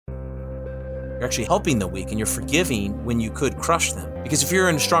You're actually helping the weak, and you're forgiving when you could crush them. Because if you're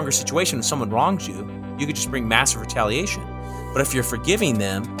in a stronger situation and someone wrongs you, you could just bring massive retaliation. But if you're forgiving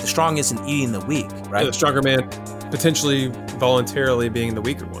them, the strong isn't eating the weak, right? Yeah, the stronger man potentially voluntarily being the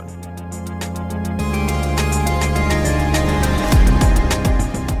weaker one.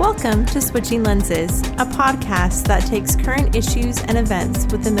 Welcome to Switching Lenses, a podcast that takes current issues and events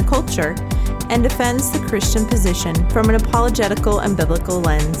within the culture and defends the Christian position from an apologetical and biblical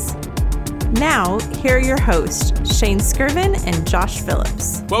lens. Now, here are your hosts, Shane Skirvin and Josh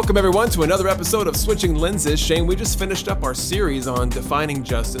Phillips. Welcome, everyone, to another episode of Switching Lenses. Shane, we just finished up our series on defining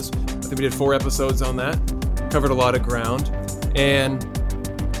justice. I think we did 4 episodes on that, covered a lot of ground. And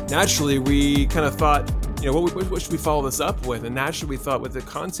naturally, we kind of thought, what should we follow this up with? And naturally, we thought with the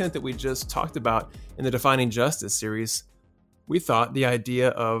content that we just talked about in the Defining Justice series, we thought the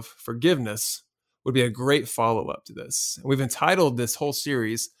idea of forgiveness would be a great follow-up to this. And we've entitled this whole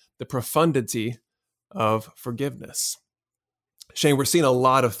series, The Profundity of Forgiveness. Shane, we're seeing a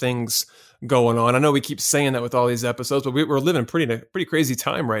lot of things going on. I know we keep saying that with all these episodes, but we're living a pretty crazy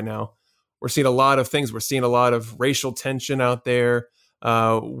time right now. We're seeing a lot of things. We're seeing a lot of racial tension out there.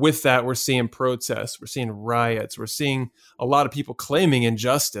 With that, we're seeing protests. We're seeing riots. We're seeing a lot of people claiming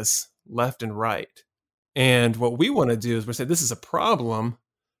injustice left and right. And what we want to do is we're saying this is a problem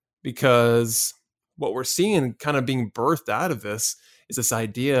because what we're seeing kind of being birthed out of this is this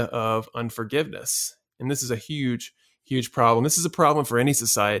idea of unforgiveness. And this is a huge, huge problem. This is a problem for any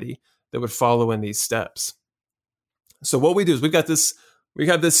society that would follow in these steps. So what we do is we got this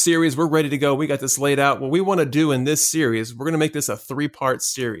series, we're ready to go. We got this laid out. What we want to do in this series, we're going to make this a 3-part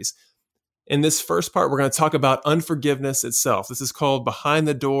series. In this first part, we're going to talk about unforgiveness itself. This is called Behind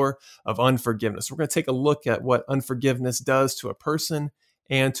the Door of Unforgiveness. We're going to take a look at what unforgiveness does to a person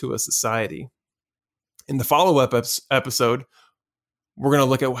and to a society. In the follow-up episode, we're going to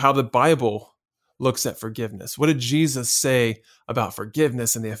look at how the Bible looks at forgiveness. What did Jesus say about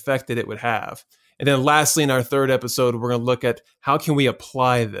forgiveness and the effect that it would have? And then lastly, in our 3rd episode, we're going to look at how can we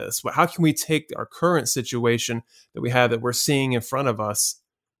apply this? How can we take our current situation that we have that we're seeing in front of us,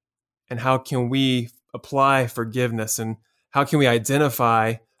 and how can we apply forgiveness, and how can we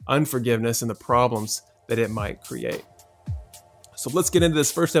identify unforgiveness and the problems that it might create? So let's get into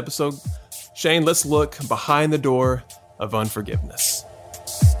this first episode. Shane, let's look behind the door of unforgiveness.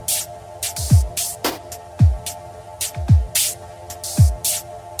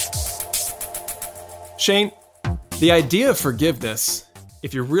 Shane, the idea of forgiveness,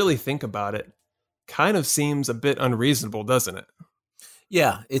 if you really think about it, kind of seems a bit unreasonable, doesn't it?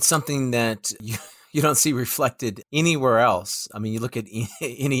 Yeah, it's something that you don't see reflected anywhere else. I mean, you look at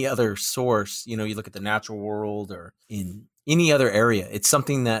any other source, you look at the natural world or in any other area. It's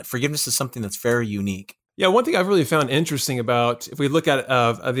something that forgiveness is something that's very unique. Yeah, one thing I've really found interesting about, if we look at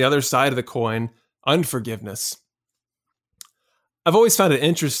the other side of the coin, unforgiveness. I've always found it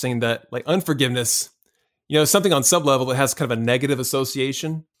interesting that unforgiveness, something on some level that has kind of a negative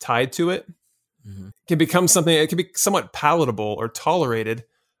association tied to it, can become something, it can be somewhat palatable or tolerated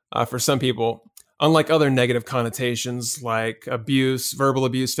for some people, unlike other negative connotations like abuse, verbal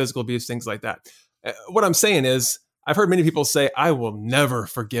abuse, physical abuse, things like that. What I'm saying is, I've heard many people say, I will never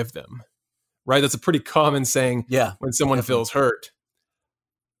forgive them, right? That's a pretty common saying when someone feels hurt.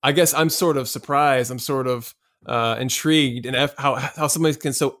 I guess I'm sort of surprised, I'm sort of intrigued in how somebody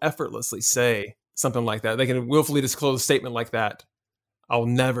can so effortlessly say something like that. They can willfully disclose a statement like that. I'll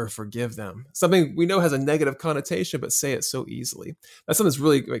never forgive them. Something we know has a negative connotation, but say it so easily. That's something that's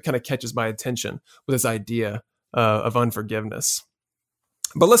really kind of catches my attention with this idea of unforgiveness.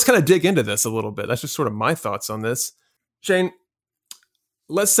 But let's kind of dig into this a little bit. That's just sort of my thoughts on this. Shane,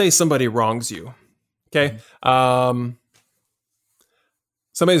 let's say somebody wrongs you. Okay.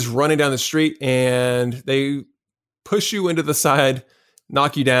 Somebody's running down the street and they push you into the side,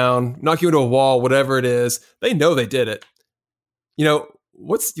 knock you down, knock you into a wall, whatever it is. They know they did it.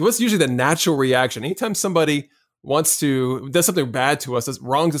 What's usually the natural reaction? Anytime somebody does something bad to us,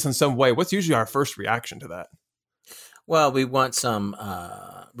 wrongs us in some way, what's usually our first reaction to that? Well, we want some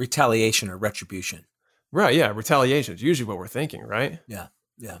retaliation or retribution. Right, yeah, retaliation is usually what we're thinking, right? Yeah,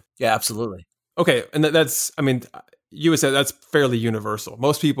 absolutely. Okay, and you would say that's fairly universal.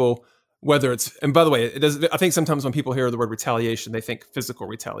 Most people, whether it's, and by the way, I think sometimes when people hear the word retaliation, they think physical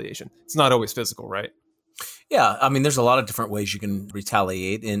retaliation. It's not always physical, right? Yeah, there's a lot of different ways you can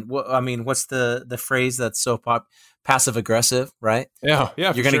retaliate. And what's the phrase that's so passive aggressive, right? Yeah.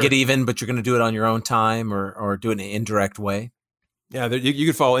 You're going to get even, but you're going to do it on your own time or do it in an indirect way. Yeah, you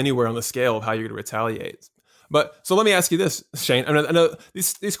could fall anywhere on the scale of how you're going to retaliate. But so let me ask you this, Shane. I know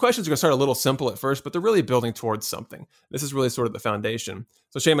these questions are going to start a little simple at first, but they're really building towards something. This is really sort of the foundation.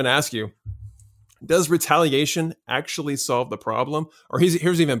 So Shane, I'm going to ask you, Does retaliation actually solve the problem? Or here's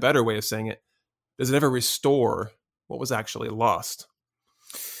an even better way of saying it. Does it ever restore what was actually lost?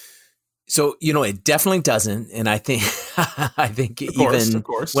 So, it definitely doesn't. And I think, Of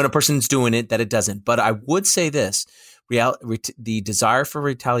course. when a person's doing it, that it doesn't. But I would say this, the desire for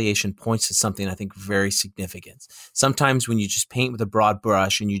retaliation points to something I think very significant. Sometimes when you just paint with a broad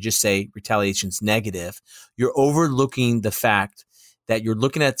brush and you just say retaliation's negative, you're overlooking the fact that you're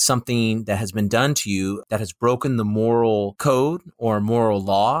looking at something that has been done to you that has broken the moral code or moral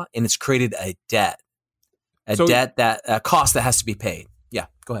law, and it's created a debt, a cost that has to be paid. Yeah,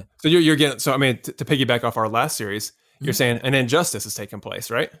 go ahead. So you're getting, to piggyback off our last series, you're saying an injustice has taken place,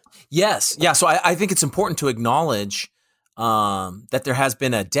 right? Yes. Yeah. So I think it's important to acknowledge that there has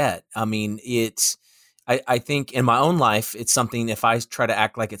been a debt. I mean, I think in my own life, it's something, if I try to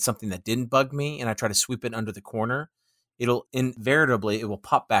act like it's something that didn't bug me and I try to sweep it under the corner, it will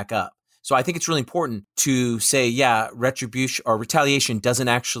pop back up. So I think it's really important to say, yeah, retribution or retaliation doesn't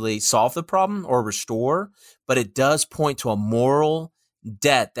actually solve the problem or restore, but it does point to a moral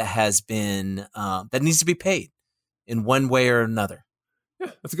debt that has been that needs to be paid in one way or another. Yeah,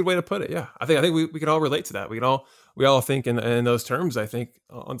 that's a good way to put it. Yeah, I think we can all relate to that. We all think in those terms. I think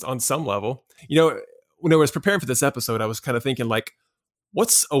on some level. When I was preparing for this episode, I was kind of thinking like,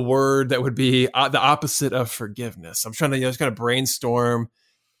 what's a word that would be the opposite of forgiveness? I'm trying to just kind of brainstorm,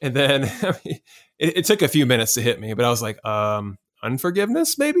 and then it took a few minutes to hit me, but I was like,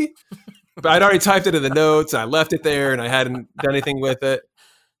 unforgiveness, maybe. But I'd already typed it in the notes, and I left it there, and I hadn't done anything with it.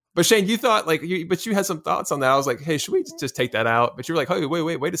 But Shane, you thought but you had some thoughts on that. I was like, hey, should we just take that out? But you were like, oh,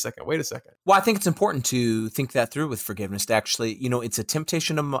 wait a second. Well, I think it's important to think that through with forgiveness. To actually, it's a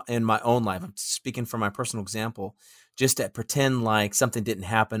temptation in my own life. I'm speaking from my personal example, just to pretend like something didn't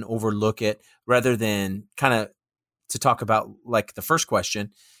happen, overlook it, rather than kind of to talk about like the first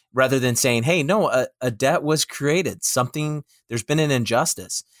question, rather than saying, hey, no, a debt was created. There's been an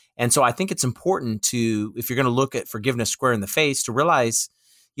injustice. And so I think it's important to, if you're going to look at forgiveness square in the face, to realize,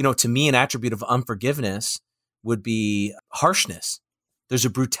 to me, an attribute of unforgiveness would be harshness. There's a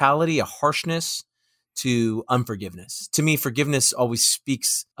brutality, a harshness to unforgiveness. To me, forgiveness always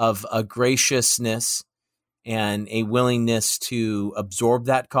speaks of a graciousness and a willingness to absorb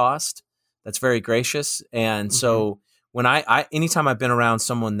that cost. That's very gracious. And so when anytime I've been around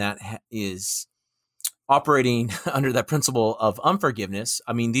someone that is operating under that principle of unforgiveness,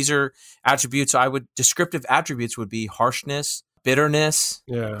 I mean, these are attributes descriptive attributes would be harshness, bitterness,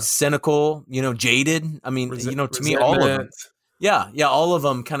 cynical, jaded. I mean, to me, all of them. Yeah. All of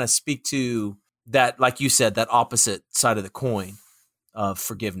them kind of speak to that, like you said, that opposite side of the coin of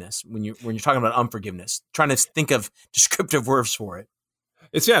forgiveness. When you're talking about unforgiveness, trying to think of descriptive words for it.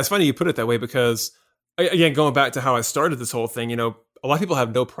 It's funny you put it that way, because again, going back to how I started this whole thing, a lot of people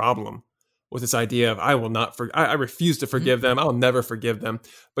have no problem with this idea of I refuse to forgive them. I'll never forgive them.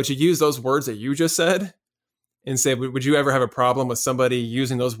 But you use those words that you just said and say, would you ever have a problem with somebody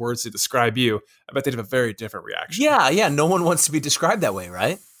using those words to describe you? I bet they'd have a very different reaction. Yeah. No one wants to be described that way,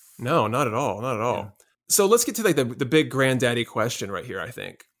 right? No, not at all. Yeah. So let's get to like the big granddaddy question right here, I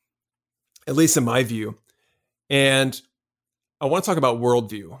think, at least in my view. And I want to talk about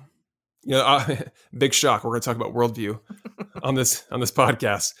worldview. Big shock. We're going to talk about worldview on this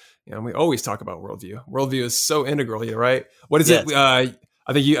podcast. We always talk about worldview. Worldview is so integral, right? What is it? I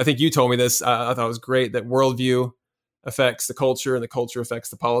think you told me this. I thought it was great that worldview affects the culture and the culture affects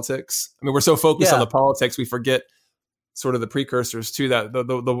the politics. I mean, we're so focused on the politics, we forget sort of the precursors to that,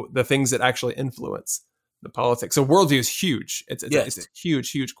 the things that actually influence the politics. So worldview is huge. It's a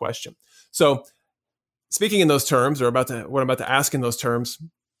huge, huge question. So speaking in those terms, or what I'm about to ask in those terms,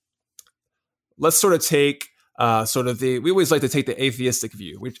 let's sort of take we always like to take the atheistic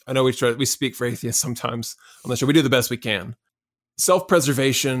view. I know we speak for atheists sometimes on the show. We do the best we can.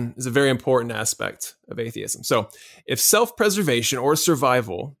 Self-preservation is a very important aspect of atheism. So if self-preservation or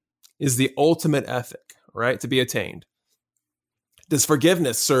survival is the ultimate ethic, right, to be attained, does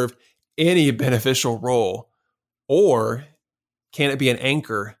forgiveness serve any beneficial role, or can it be an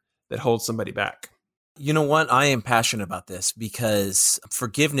anchor that holds somebody back? You know what? I am passionate about this because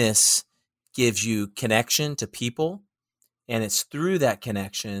forgiveness gives you connection to people, and it's through that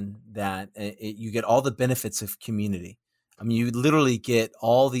connection that you get all the benefits of community. I mean, you literally get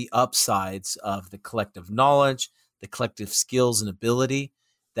all the upsides of the collective knowledge, the collective skills and ability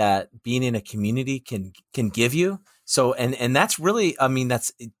that being in a community can give you. So, and that's really, I mean,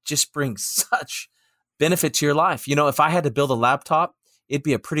 it just brings such benefit to your life. If I had to build a laptop, it'd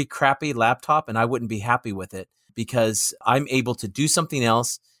be a pretty crappy laptop and I wouldn't be happy with it, because I'm able to do something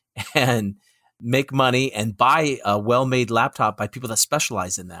else and make money and buy a well-made laptop by people that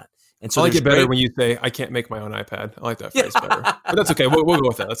specialize in that. And so I like it better when you say, I can't make my own iPad. I like that phrase better. But that's okay. We'll go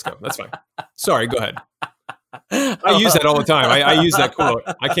with that. Let's go. That's fine. Sorry, go ahead. I use that all the time. I use that quote.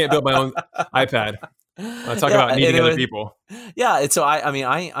 I can't build my own iPad. I talk about needing other people. Yeah. And so I mean,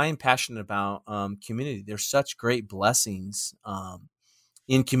 I am passionate about community. There's such great blessings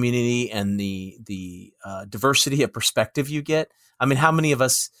in community, and the diversity of perspective you get. I mean, how many of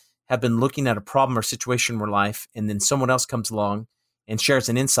us have been looking at a problem or situation in our life, and then someone else comes along and shares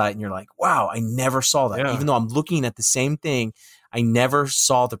an insight, and you're like, wow, I never saw that. Yeah. Even though I'm looking at the same thing, I never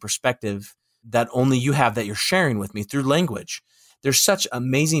saw the perspective that only you have that you're sharing with me through language. There's such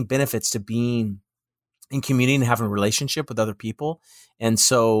amazing benefits to being in community and having a relationship with other people. And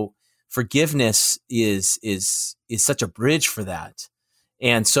so forgiveness is such a bridge for that.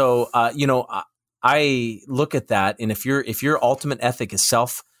 And so, I look at that, and if your ultimate ethic is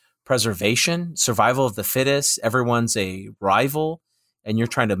self-preservation, survival of the fittest, everyone's a rival, and you're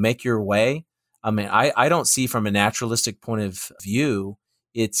trying to make your way. I mean, I don't see from a naturalistic point of view,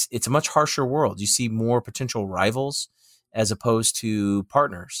 it's a much harsher world. You see more potential rivals as opposed to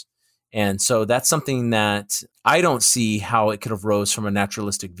partners. And so that's something that I don't see how it could have rose from a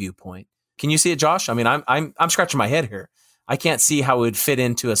naturalistic viewpoint. Can you see it, Josh? I mean, I'm scratching my head here. I can't see how it would fit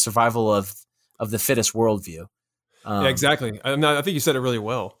into a survival of the fittest worldview. Yeah, exactly. I think you said it really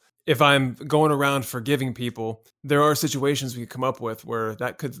well. If I'm going around forgiving people, there are situations we could come up with where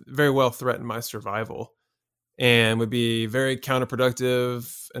that could very well threaten my survival and would be very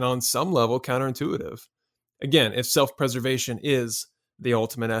counterproductive and on some level counterintuitive. Again, if self-preservation is the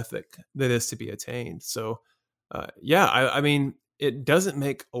ultimate ethic that is to be attained. So, I mean, it doesn't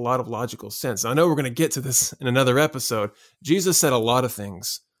make a lot of logical sense. I know we're going to get to this in another episode. Jesus said a lot of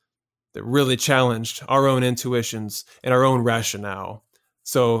things that really challenged our own intuitions and our own rationale.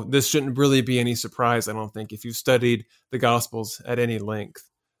 So this shouldn't really be any surprise, I don't think, if you've studied the Gospels at any length.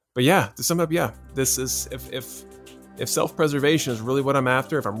 But yeah, to sum up, this is if self-preservation is really what I'm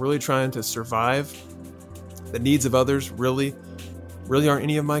after, if I'm really trying to survive, the needs of others really aren't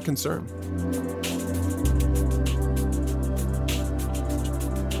any of my concern.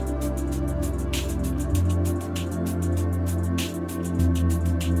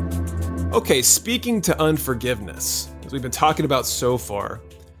 Okay, speaking to unforgiveness, as we've been talking about so far,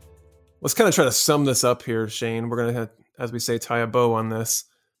 let's kind of try to sum this up here, Shane. We're going to, as we say, tie a bow on this.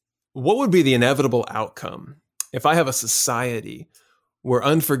 What would be the inevitable outcome if I have a society where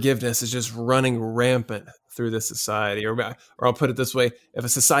unforgiveness is just running rampant through this society? Or I'll put it this way, if a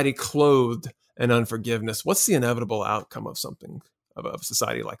society clothed in unforgiveness, what's the inevitable outcome of something, of a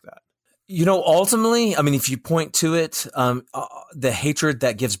society like that? Ultimately, I mean, if you point to it, the hatred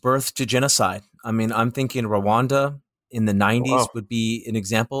that gives birth to genocide. I mean, I'm thinking Rwanda in the 90s would be an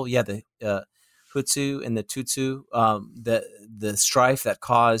example. Yeah, the Hutu and the Tutsi, the strife that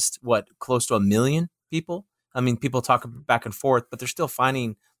caused close to 1 million people. I mean, people talk back and forth, but they're still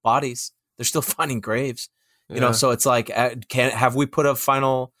finding bodies. They're still finding graves. Yeah. So it's like, have we put a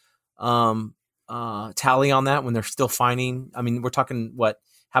final tally on that when they're still finding? I mean, we're talking what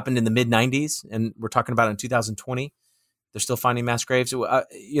happened in the mid 90s, and we're talking about in 2020. They're still finding mass graves.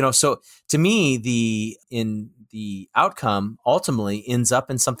 So to me, the outcome ultimately ends up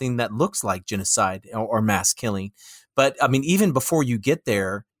in something that looks like genocide or mass killing. But I mean, even before you get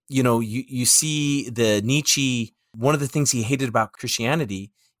there, you see the Nietzsche. One of the things he hated about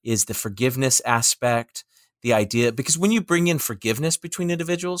Christianity is the forgiveness aspect. The idea, because when you bring in forgiveness between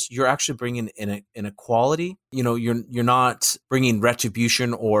individuals, you're actually bringing in an equality. You're not bringing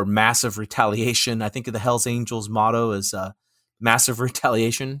retribution or massive retaliation. I think of the Hell's Angels motto as massive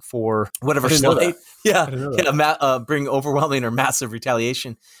retaliation for whatever slight. Bring overwhelming or massive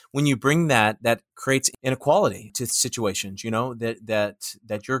retaliation. When you bring that creates inequality to situations.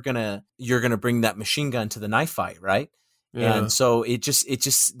 That you're gonna bring that machine gun to the knife fight, right? Yeah. And so it just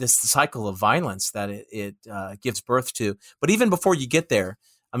this cycle of violence that it gives birth to. But even before you get there,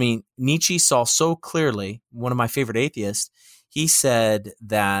 I mean, Nietzsche saw so clearly, one of my favorite atheists, he said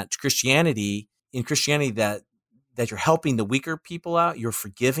that in Christianity that you're helping the weaker people out, you're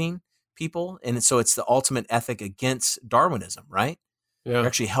forgiving people. And so it's the ultimate ethic against Darwinism, right? Yeah. You're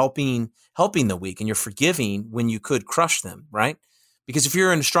actually helping the weak, and you're forgiving when you could crush them, right? Because if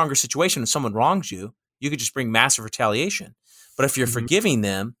you're in a stronger situation and someone wrongs you, you could just bring massive retaliation. But if you're forgiving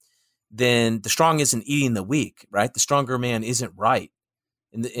them, then the strong isn't eating the weak, right? The stronger man isn't right.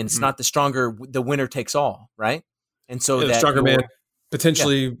 And it's not the winner takes all, right? And so the stronger man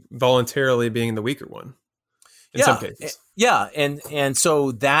potentially voluntarily being the weaker one in some cases. Yeah. And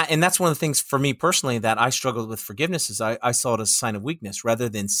so that's one of the things for me personally that I struggled with forgiveness is I saw it as a sign of weakness rather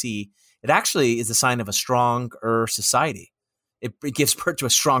than see it actually is a sign of a stronger society. it gives birth to a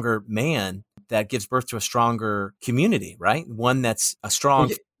stronger man that gives birth to a stronger community, right? One that's a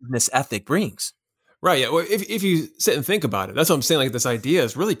strong forgiveness ethic brings. Right. Yeah. Well, if you sit and think about it, that's what I'm saying. Like this idea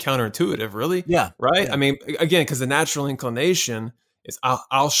is really counterintuitive, really. Yeah. Right. Yeah. I mean, again, because the natural inclination is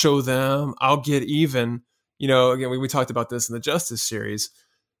I'll show them, I'll get even. Again, we talked about this in the Justice series.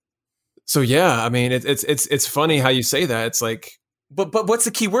 So yeah, I mean, it's funny how you say that. It's like, but what's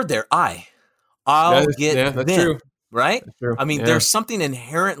the key word there? I'll get that's them. true. Right? That's true. I mean, there's something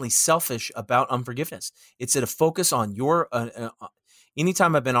inherently selfish about unforgiveness. It's a focus on your.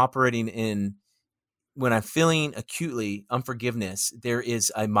 Anytime I've been operating when I'm feeling acutely unforgiveness, there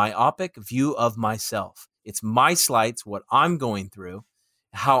is a myopic view of myself. It's my slights, what I'm going through,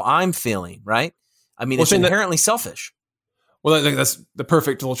 how I'm feeling, right? I mean, it's inherently selfish. Well, that's the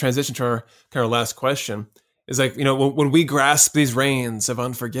perfect little transition to our kind of last question. Is like, when we grasp these reins of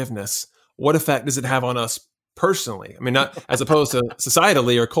unforgiveness, what effect does it have on us personally? I mean, not as opposed to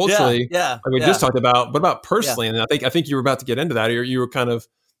societally or culturally, like we just talked about, but about personally. And I think you were about to get into that, or you were kind of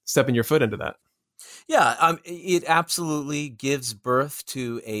stepping your foot into that. Yeah, it absolutely gives birth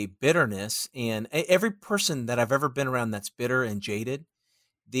to a bitterness, and every person that I've ever been around that's bitter and jaded,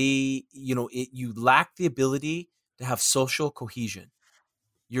 you lack the ability to have social cohesion.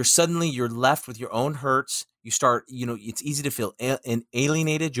 You're left with your own hurts. You start, it's easy to feel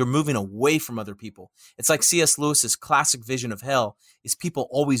alienated. You're moving away from other people. It's like C.S. Lewis's classic vision of hell is people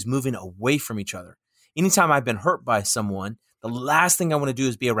always moving away from each other. Anytime I've been hurt by someone, the last thing I want to do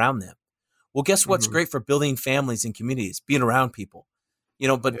is be around them. Well, guess what's great for building families and communities? Being around people.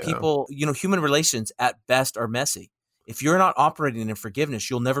 People, human relations at best are messy. If you're not operating in forgiveness,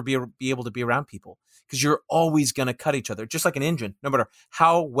 you'll never be able to be around people because you're always going to cut each other. Just like an engine, no matter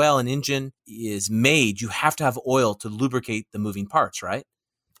how well an engine is made, you have to have oil to lubricate the moving parts, right?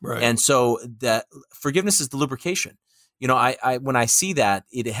 Right. And so that forgiveness is the lubrication. I when I see that,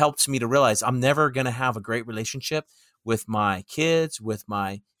 it helps me to realize I'm never going to have a great relationship with my kids, with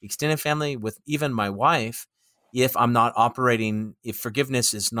my extended family, with even my wife, if I'm not operating, if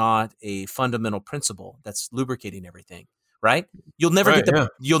forgiveness is not a fundamental principle that's lubricating everything, right? You'll never get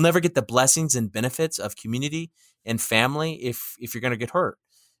the blessings and benefits of community and family if you're going to get hurt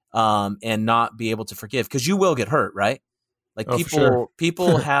and not be able to forgive, because you will get hurt, right? Like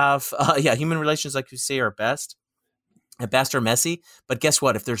people have, human relations, like you say, are at best are messy. But guess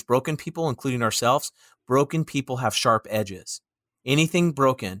what? If there's broken people, including ourselves, broken people have sharp edges. Anything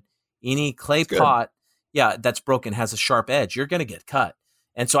broken, any clay pot, that's broken has a sharp edge. You're going to get cut.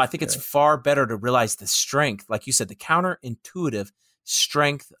 And so I think it's far better to realize the strength, like you said, the counterintuitive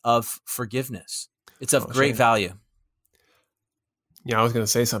strength of forgiveness. It's of great value. Yeah, I was going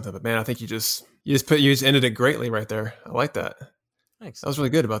to say something, but man, I think you just ended it greatly right there. I like that. Thanks. That was really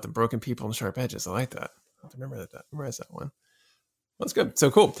good about the broken people and sharp edges. I like that. I have to memorize that one. That's good.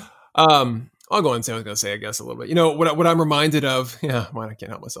 So cool. I'll go and say what I was going to say, I guess, a little bit. What I'm reminded of, I can't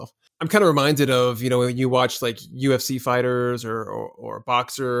help myself. I'm kind of reminded of, when you watch like UFC fighters or a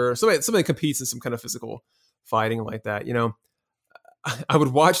boxer, somebody competes in some kind of physical fighting like that, I would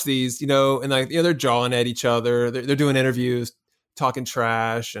watch these, and like, they're jawing at each other. They're doing interviews, talking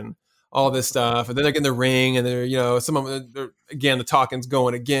trash and all this stuff. And then they get in the ring and they're, some of them, again, the talking's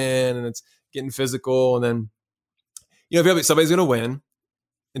going again and it's getting physical. And then, somebody's going to win.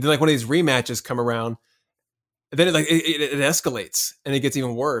 And then like when these rematches come around, and then it escalates and it gets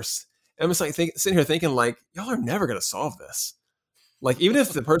even worse. And I'm just like sitting here thinking like, y'all are never going to solve this. Like, even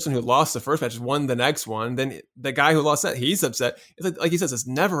if the person who lost the first match won the next one, then the guy who lost that, he's upset. It's like he says, it's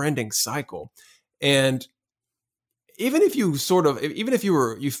never ending cycle. And even if you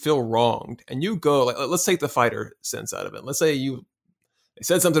you feel wronged and you go, like, let's take the fighter sense out of it. Let's say they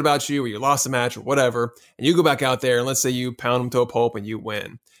said something about you or you lost a match or whatever, and you go back out there and let's say you pound them to a pulp and you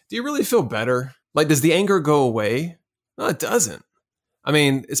win. Do you really feel better? Like, does the anger go away? No, it doesn't. I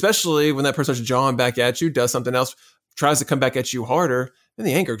mean, especially when that person starts jawing back at you, does something else, tries to come back at you harder, then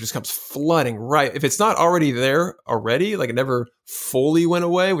the anger just comes flooding right. If it's not already there already, like it never fully went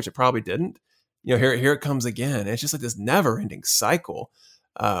away, which it probably didn't, here it comes again. It's just like this never ending cycle.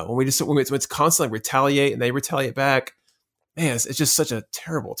 When it's constantly retaliate and they retaliate back, man, it's just such a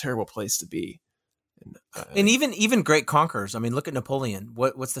terrible, terrible place to be. And even great conquerors. I mean, look at Napoleon.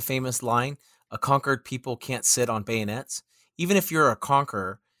 What's the famous line? A conquered people can't sit on bayonets. Even if you're a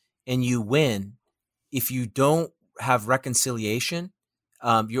conqueror and you win, if you don't have reconciliation,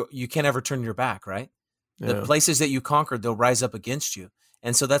 you can't ever turn your back, right? Yeah. The places that you conquered, they'll rise up against you.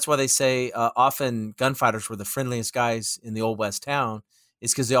 And so that's why they say often gunfighters were the friendliest guys in the old West town,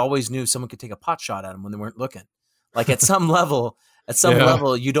 is because they always knew someone could take a pot shot at them when they weren't looking. Like at some level,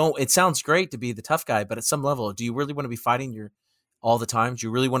 you don't, it sounds great to be the tough guy, but at some level, do you really want to be fighting all the time? Do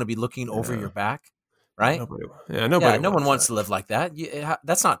you really want to be looking over your back? Right? Nobody No one wants to live like that.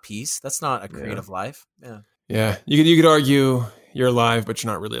 That's not peace. That's not a creative life. Yeah. You could argue you're alive, but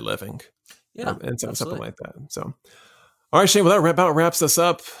you're not really living. Yeah. And something like that. So, all right, Shane, well, that about wraps us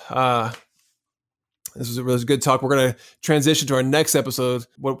up. This was a really good talk. We're going to transition to our next episode.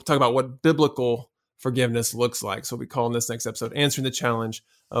 We'll talk about what biblical forgiveness looks like. So we call in this next episode, Answering the Challenge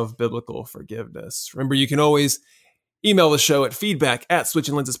of Biblical Forgiveness. Remember, you can always email the show at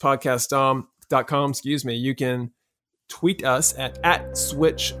feedback@switchinglensespodcast.com. You can tweet us at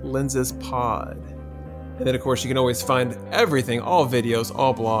 @switchlenspod. And then, of course, you can always find everything, all videos,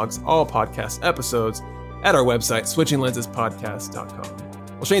 all blogs, all podcast episodes at our website,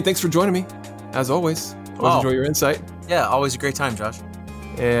 switchinglensespodcast.com. Well, Shane, thanks for joining me. As always, enjoy your insight. Yeah, always a great time, Josh.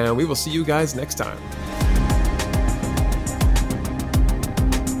 And we will see you guys next time.